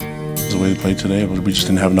way they played today. We just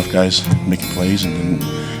didn't have enough guys making plays and didn't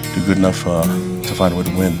do good enough to find a way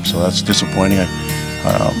to win. So that's disappointing.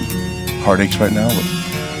 Heartaches right now, but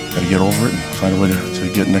got to get over it and find a way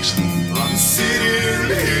to get next to them. I'm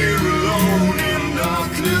sitting here alone in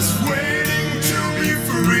darkness, waiting to be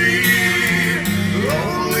free.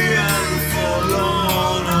 Lonely and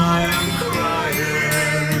forlorn, I am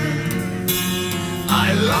crying.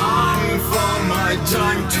 I long for my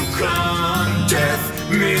time to come. Death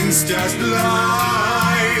means just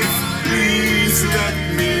life. Please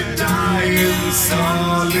let me die in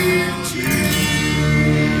solitude.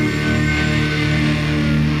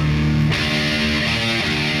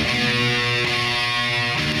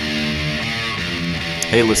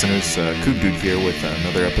 Hey listeners, Coug Dude here with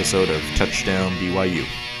another episode of Touchdown BYU.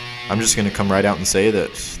 I'm just going to come right out and say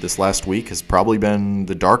that this last week has probably been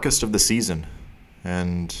the darkest of the season.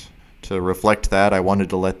 And to reflect that, I wanted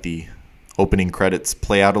to let the opening credits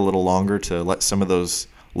play out a little longer to let some of those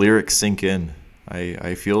lyrics sink in.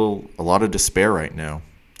 I feel a lot of despair right now.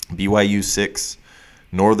 BYU 6,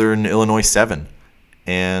 Northern Illinois 7.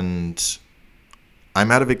 And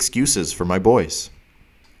I'm out of excuses for my boys.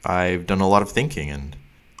 I've done a lot of thinking, and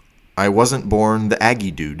I wasn't born the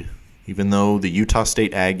Aggie dude, even though the Utah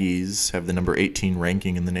State Aggies have the number 18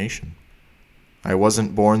 ranking in the nation. I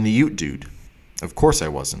wasn't born the Ute dude. Of course I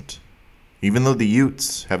wasn't, even though the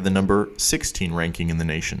Utes have the number 16 ranking in the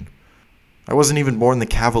nation. I wasn't even born the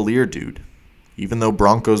Cavalier dude, even though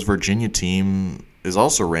Broncos' Virginia team is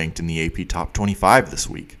also ranked in the AP Top 25 this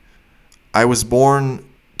week. I was born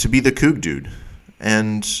to be the Coug dude,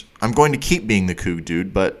 and I'm going to keep being the Coug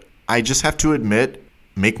dude, but I just have to admit,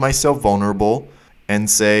 make myself vulnerable, and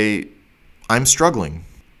say, I'm struggling.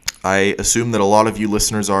 I assume that a lot of you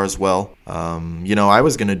listeners are as well. I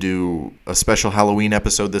was going to do a special Halloween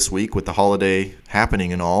episode this week with the holiday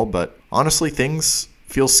happening and all, but honestly, things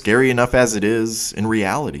feel scary enough as it is in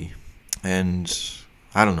reality. And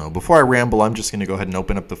I don't know. Before I ramble, I'm just going to go ahead and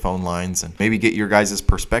open up the phone lines and maybe get your guys'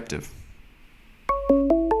 perspective.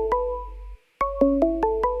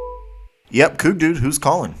 Yep, Coug Dude, who's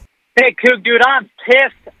calling? Hey, Coug Dude, I'm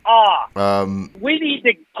pissed off. We need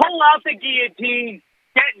to pull out the guillotine,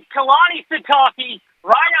 get Kalani Sitake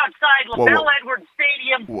right outside LaBelle Edwards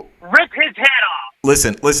Stadium, rip his head off.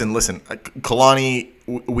 Listen. Kalani,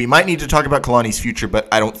 we might need to talk about Kalani's future, but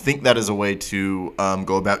I don't think that is a way to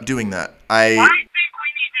go about doing that. I think we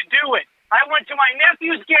need to do it. I went to my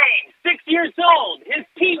nephew's game, 6 years old. His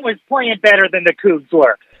team was playing better than the Cougs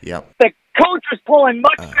were. Yep. The coach was pulling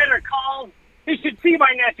much better calls. You should see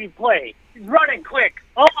my nephew play. He's running quick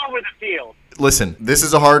all over the field. Listen, this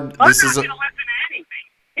is a hard... I'm not going to listen to anything.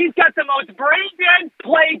 He's got the most brain-dead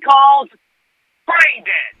play calls.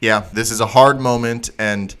 Brain-dead. Yeah, this is a hard moment,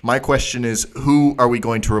 and my question is, who are we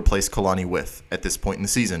going to replace Kalani with at this point in the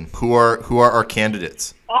season? Who are our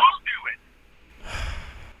candidates? I'll do it.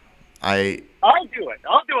 I'll do it.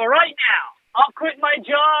 I'll do it right now. I'll quit my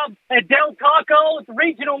job at Del Taco's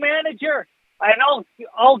regional manager, and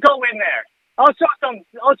I'll go in there. I'll show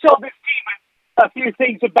this team a few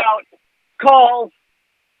things about calls,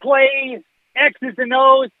 plays, X's and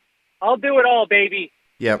O's. I'll do it all, baby.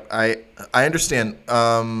 Yeah, I understand.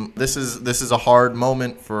 This is a hard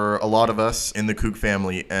moment for a lot of us in the Coug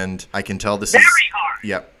family, and I can tell this very is hard.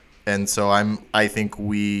 Yep. And so I think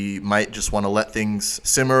we might just want to let things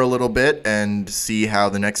simmer a little bit and see how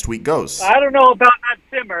the next week goes. I don't know about that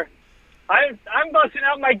simmer. I'm busting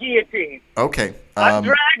out my guillotine. Okay. I'm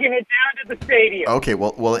dragging it down to the stadium. Okay.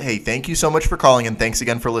 Well, hey, thank you so much for calling, and thanks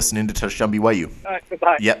again for listening to Touchdown BYU. All right,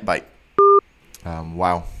 goodbye. Yep. Bye.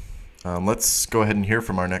 Wow. Let's go ahead and hear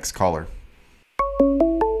from our next caller.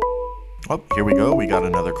 Oh, here we go. We got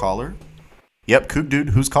another caller. Yep, Coug Dude,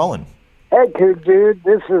 who's calling? Hey, Coug Dude,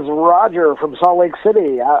 this is Roger from Salt Lake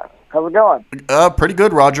City. How's it going? Pretty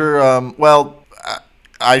good, Roger.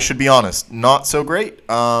 I should be honest, not so great.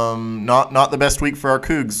 Not the best week for our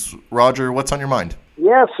Cougs. Roger, what's on your mind?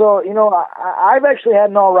 Yeah, so, I've actually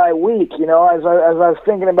had an all right week, as I was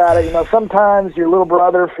thinking about it. Sometimes your little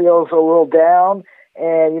brother feels a little down,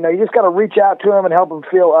 and, you just got to reach out to him and help him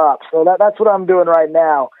feel up. So that's what I'm doing right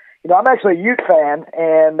now. I'm actually a Ute fan,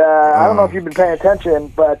 and I don't know if you've been paying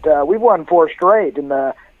attention, but we've won 4 straight in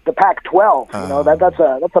the Pac-12.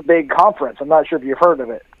 That's a big conference. I'm not sure if you've heard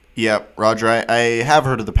of it. Yeah, Roger, I have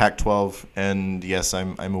heard of the Pac-12, and yes,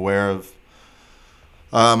 I'm aware of.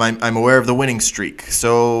 I'm aware of the winning streak.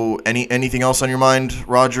 So, anything else on your mind,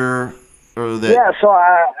 Roger? Yeah. So,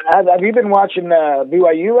 have you been watching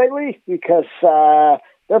BYU lately? Because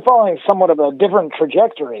they're following somewhat of a different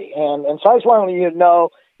trajectory, and so I just wanted you to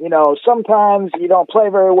know. Sometimes you don't play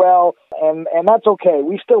very well, and that's okay.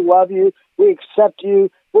 We still love you. We accept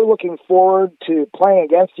you. we're looking forward to playing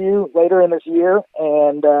against you later in this year,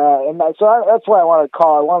 and that's why I want to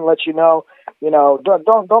call. I want to let you know,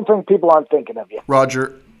 don't think people aren't thinking of you.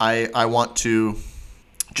 Roger, I want to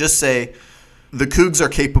just say the Cougs are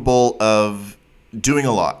capable of doing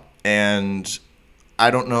a lot, and I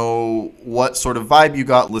don't know what sort of vibe you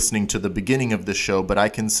got listening to the beginning of the show, but I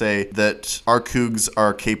can say that our Cougs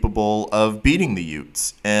are capable of beating the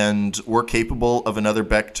Utes, and we're capable of another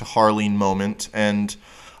Beck to Harleen moment, and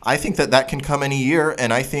I think that can come any year,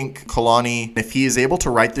 and I think Kalani, if he is able to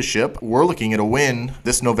right the ship, we're looking at a win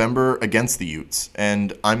this November against the Utes,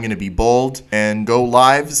 and I'm going to be bold and go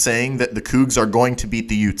live saying that the Cougs are going to beat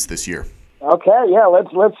the Utes this year. Okay, yeah, let's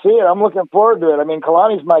see it. I'm looking forward to it. I mean,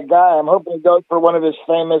 Kalani's my guy. I'm hoping he goes for one of his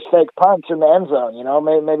famous fake punts in the end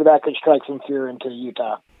zone. Maybe that could strike some fear into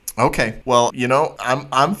Utah. Okay, well,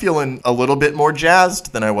 I'm feeling a little bit more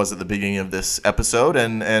jazzed than I was at the beginning of this episode,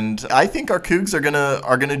 and I think our Cougs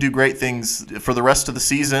are gonna do great things for the rest of the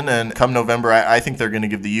season. And come November, I think they're gonna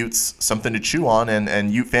give the Utes something to chew on.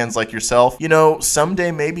 And Ute fans like yourself,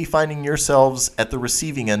 someday maybe finding yourselves at the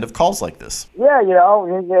receiving end of calls like this. Yeah,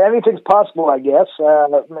 anything's possible, I guess.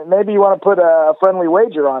 Maybe you want to put a friendly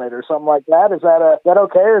wager on it or something like that. Is that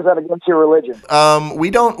okay, or is that against your religion?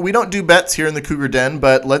 We don't do bets here in the Cougar Den,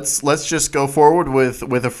 but let's just go forward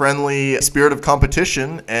with a friendly spirit of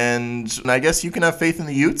competition, and I guess you can have faith in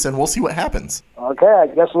the Utes, and we'll see what happens. Okay, I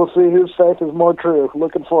guess we'll see whose faith is more true.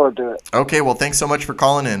 Looking forward to it. Okay, well, thanks so much for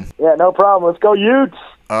calling in. Yeah, no problem. Let's go Utes!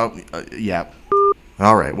 Yeah.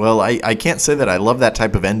 All right. Well, I can't say that I love that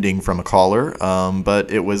type of ending from a caller, but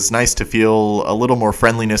it was nice to feel a little more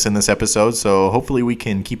friendliness in this episode, so hopefully we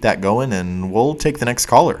can keep that going, and we'll take the next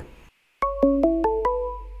caller.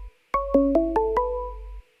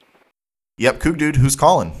 Yep, Coug Dude, who's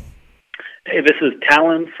calling? Hey, this is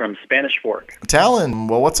Talon from Spanish Fork. Talon,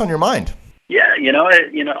 well, what's on your mind? Yeah,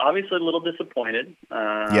 obviously a little disappointed.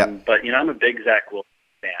 But I'm a big Zach Wilson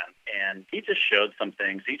fan, and he just showed some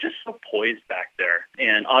things. He's just so poised back there.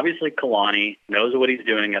 And obviously Kalani knows what he's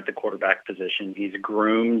doing at the quarterback position. He's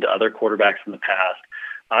groomed other quarterbacks in the past.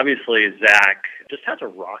 Obviously, Zach just has a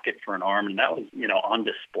rocket for an arm, and that was, on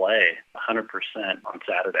display 100% on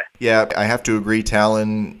Saturday. Yeah, I have to agree,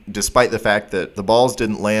 Talon, despite the fact that the balls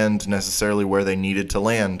didn't land necessarily where they needed to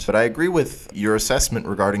land. But I agree with your assessment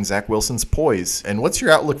regarding Zach Wilson's poise. And what's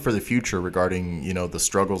your outlook for the future regarding, the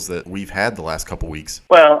struggles that we've had the last couple weeks?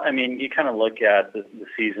 Well, I mean, you kind of look at the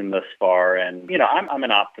season thus far, and, I'm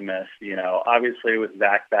an optimist. Obviously with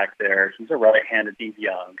Zach back there, he's a right-handed Steve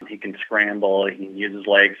Young. He can scramble, he can use his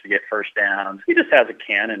legs to get first downs. He just has a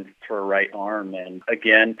cannon for a right arm. And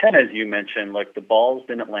again, kind of as you mentioned, look, the balls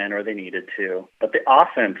didn't land where they needed to, but the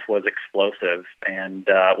offense was explosive. And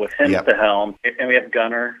with him at the helm, and we have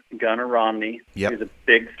Gunnar Romney, who's a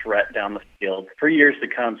big threat down the field for years to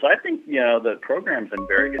come. So I think, the program's in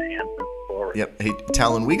very good hands moving forward. Yep. Hey,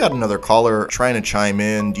 Talon, we got another caller trying to chime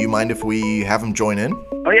in. Do you mind if we have him join in?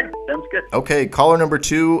 Oh, yeah. Sounds good. Okay. Caller number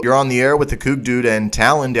 2, you're on the air with the Coug Dude and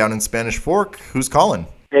Talon down in Spanish Fork. Who's calling?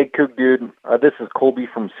 Hey, Coug Dude. This is Colby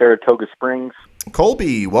from Saratoga Springs.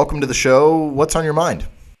 Colby, welcome to the show. What's on your mind?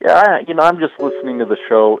 Yeah, I'm just listening to the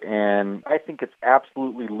show, and I think it's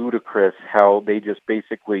absolutely ludicrous how they just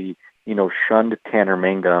basically, shunned Tanner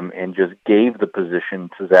Mangum and just gave the position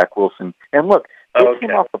to Zach Wilson. And look, they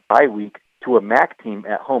came off the bye week to a MAC team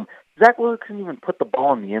at home. Zach Wilson couldn't even put the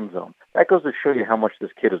ball in the end zone. That goes to show you how much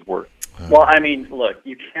this kid is worth. Well, I mean, look,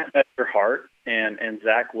 you can't measure heart, and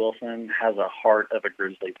Zach Wilson has a heart of a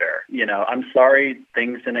grizzly bear. I'm sorry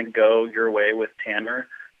things didn't go your way with Tanner,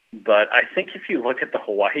 but I think if you look at the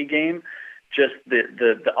Hawaii game, just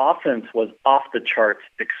the offense was off the charts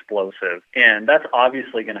explosive, and that's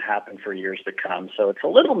obviously going to happen for years to come. So it's a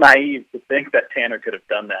little naive to think that Tanner could have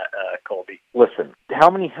done that, Colby. Listen, how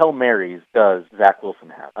many Hail Marys does Zach Wilson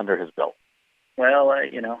have under his belt? Well, I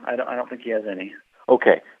don't think he has any.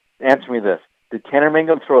 Okay, answer me this. Did Tanner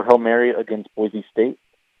Mangum throw a Hail Mary against Boise State?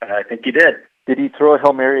 I think he did. Did he throw a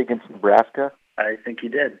Hail Mary against Nebraska? I think he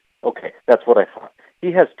did. Okay, that's what I thought.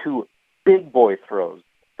 He has 2 big boy throws.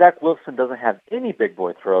 Zach Wilson doesn't have any big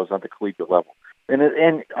boy throws on the collegiate level.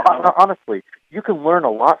 And honestly, you can learn a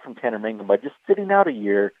lot from Tanner Mangum by just sitting out a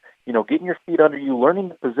year, getting your feet under you, learning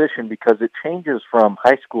the position, because it changes from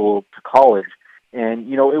high school to college.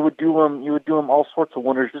 And, it would do him all sorts of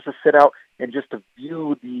wonders just to sit out and just to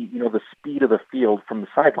view the speed of the field from the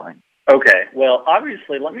sideline. Okay. Well,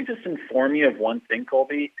 obviously, let me just inform you of one thing,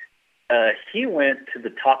 Colby. He went to the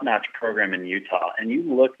top-notch program in Utah, and you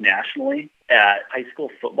look nationally at high school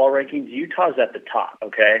football rankings, Utah's at the top,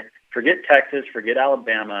 okay? Forget Texas, forget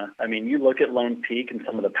Alabama. I mean, you look at Lone Peak and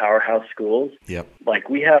some of the powerhouse schools. Yep. Like,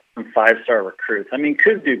 we have some 5-star recruits. I mean,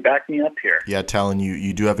 Kudu, back me up here. Yeah, Talon,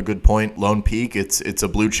 you do have a good point. Lone Peak, it's a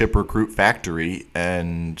blue chip recruit factory,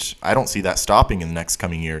 and I don't see that stopping in the next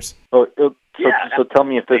coming years. So Yeah, so tell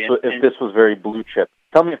me if this was very blue chip.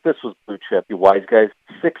 Tell me if this was blue chip, you wise guys.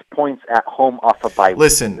 6 points at home off a bye week.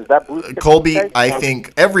 Listen, Is that blue chip, Colby, guys? I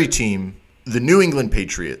think every team, the New England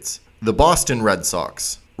Patriots, the Boston Red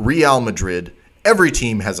Sox, Real Madrid, every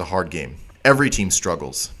team has a hard game. Every team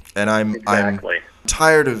struggles. And I'm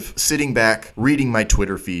tired of sitting back, reading my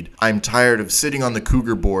Twitter feed. I'm tired of sitting on the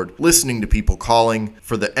Cougar board, listening to people calling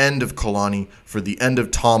for the end of Kalani, for the end of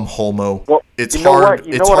Tom Holmoe. Well, it's you know hard. what?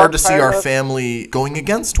 You know It's what hard I'm to see tired our of? family going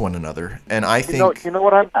against one another. And I think You know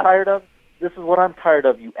what I'm tired of? This is what I'm tired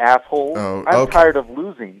of, you assholes. Oh, I'm okay. tired of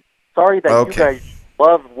losing. Sorry that Okay. you guys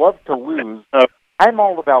love to lose. I'm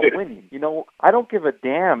all about winning. You know, I don't give a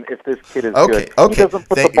damn if this kid is Okay, good. He okay. doesn't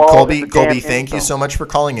put the ball Colby, in the Colby, damn thank end you zone. so much for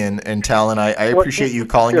calling in. And Talon, I Well, appreciate you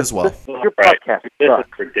calling as well. Your Right. podcast This sucks.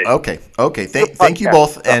 is ridiculous. Okay. Thank you podcast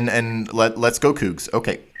both, sucks. and let's go Cougs.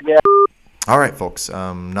 Okay. Yeah. All right, folks.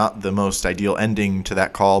 Not the most ideal ending to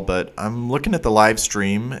that call, but I'm looking at the live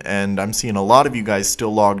stream, and I'm seeing a lot of you guys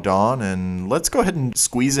still logged on, and let's go ahead and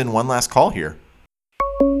squeeze in one last call here.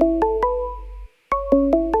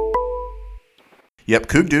 Yep,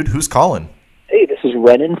 Coug Dude, who's calling? Hey, this is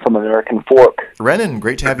Renan from American Fork. Renan,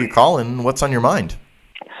 great to have you calling. What's on your mind?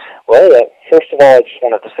 Well, first of all, I just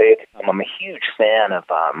wanted to say I'm a huge fan of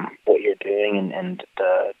what you're doing and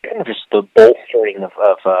kind of just the bolstering of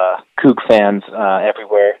Coug fans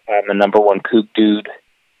everywhere. I'm the number one Coug Dude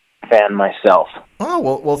fan myself. Oh,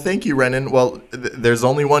 well, thank you, Renan. Well, there's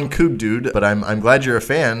only one Coug Dude, but I'm glad you're a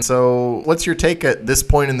fan. So what's your take at this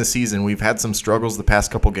point in the season? We've had some struggles the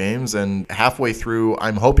past couple games, and halfway through,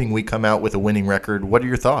 I'm hoping we come out with a winning record. What are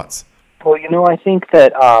your thoughts? Well, I think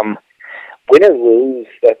that win or lose,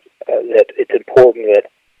 that it's important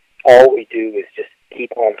that all we do is just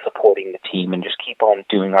keep on supporting the team and just keep on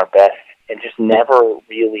doing our best and just never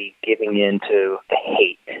really giving in to the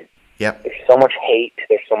hate. Yep. There's so much hate.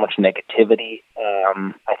 There's so much negativity.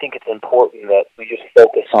 I think it's important that we just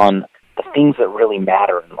focus on the things that really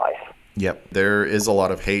matter in life. Yep. There is a lot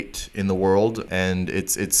of hate in the world, and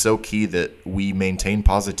it's so key that we maintain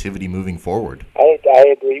positivity moving forward. I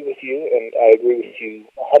agree with you, and I agree with you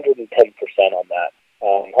 110% on that.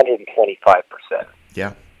 125%.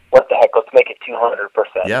 Yeah. What the heck? Let's make it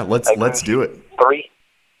 200%. Yeah. Let's do it. 3.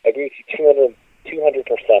 I agree with you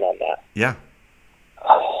 200% on that. Yeah.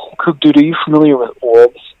 Coug Dude, are you familiar with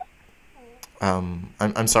orbs?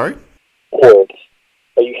 I'm sorry. Orbs.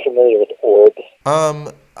 Are you familiar with orbs?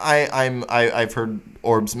 I've heard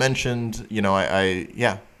orbs mentioned.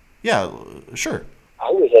 Yeah, sure. I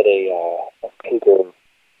was at a Cougar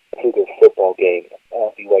football game,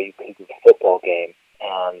 BYU Cougar football game,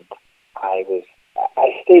 and I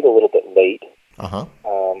stayed a little bit late. And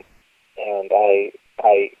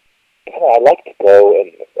I like to go,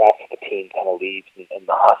 and after the team kind of leaves and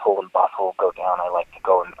the hustle and bustle go down, I like to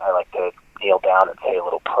go and I like to kneel down and say a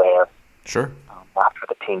little prayer. Sure. After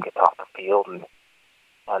the team gets off the field, and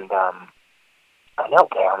I knelt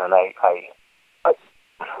down and I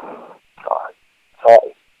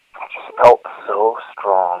just felt so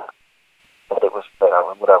strong that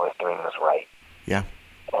what I was doing was right. Yeah.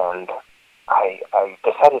 And I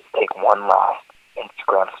decided to take one last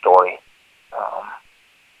Instagram story,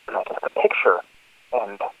 and I took a picture,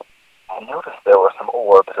 and I noticed there were some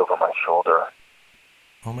orbs over my shoulder.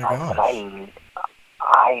 Oh my gosh. And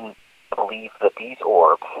I believe that these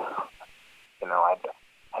orbs,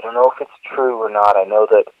 I don't know if it's true or not. I know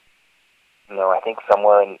that, I think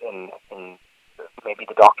somewhere in maybe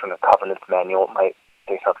the Doctrine and Covenants manual might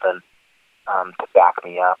say something to back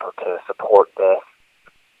me up or to support this.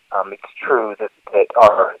 It's true that the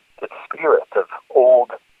spirits of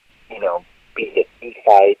old, be it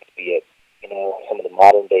Nephites, be it, some of the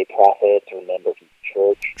modern day prophets or members of the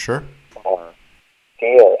church, Sure.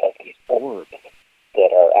 there as these orbs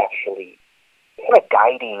that are actually kind of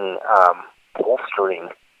guiding, bolstering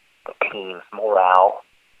the team's morale,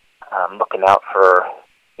 looking out for,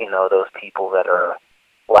 those people that are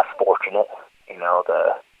less fortunate,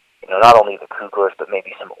 not only the Cougars, but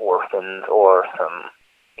maybe some orphans or some,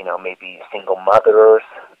 maybe single mothers.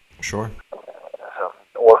 Sure. So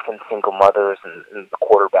orphans, single mothers, and the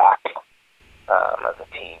quarterback as a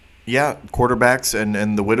team. Yeah, quarterbacks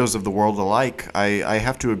and the widows of the world alike. I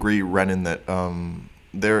have to agree, Renan, that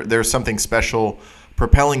there's something special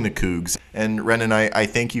propelling the Cougs. And Renan, I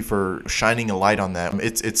thank you for shining a light on that.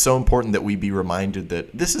 It's so important that we be reminded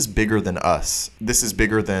that this is bigger than us. This is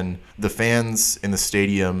bigger than the fans in the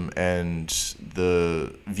stadium and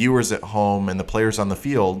the viewers at home and the players on the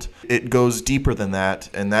field. It goes deeper than that,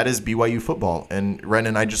 and that is BYU football. And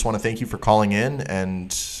Renan, I just want to thank you for calling in,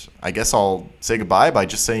 and I guess I'll say goodbye by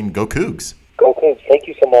just saying go Cougs. Go Cougs. Thank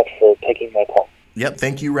you so much for taking my call. Yep,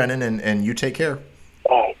 thank you, Renan, and you take care.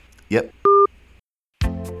 Bye. Yep.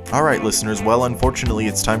 All right, listeners. Well, unfortunately,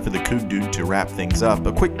 it's time for the Coug Dude to wrap things up.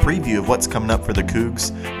 A quick preview of what's coming up for the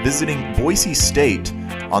Cougs, visiting Boise State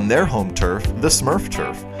on their home turf, the Smurf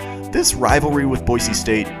Turf. This rivalry with Boise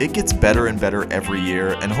State, it gets better and better every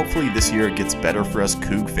year, and hopefully this year it gets better for us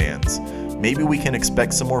Coug fans. Maybe we can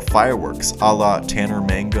expect some more fireworks, a la Tanner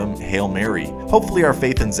Mangum Hail Mary. Hopefully our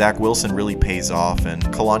faith in Zach Wilson really pays off, and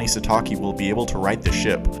Kalani Sitake will be able to right the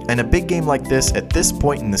ship. And a big game like this, at this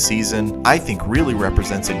point in the season, I think really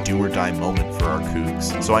represents a do-or-die moment for our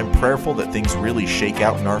Cougs. So I'm prayerful that things really shake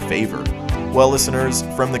out in our favor. Well, listeners,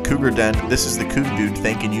 from the Cougar Den, this is the Coug Dude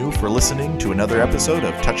thanking you for listening to another episode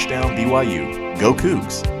of Touchdown BYU. Go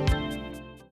Cougs!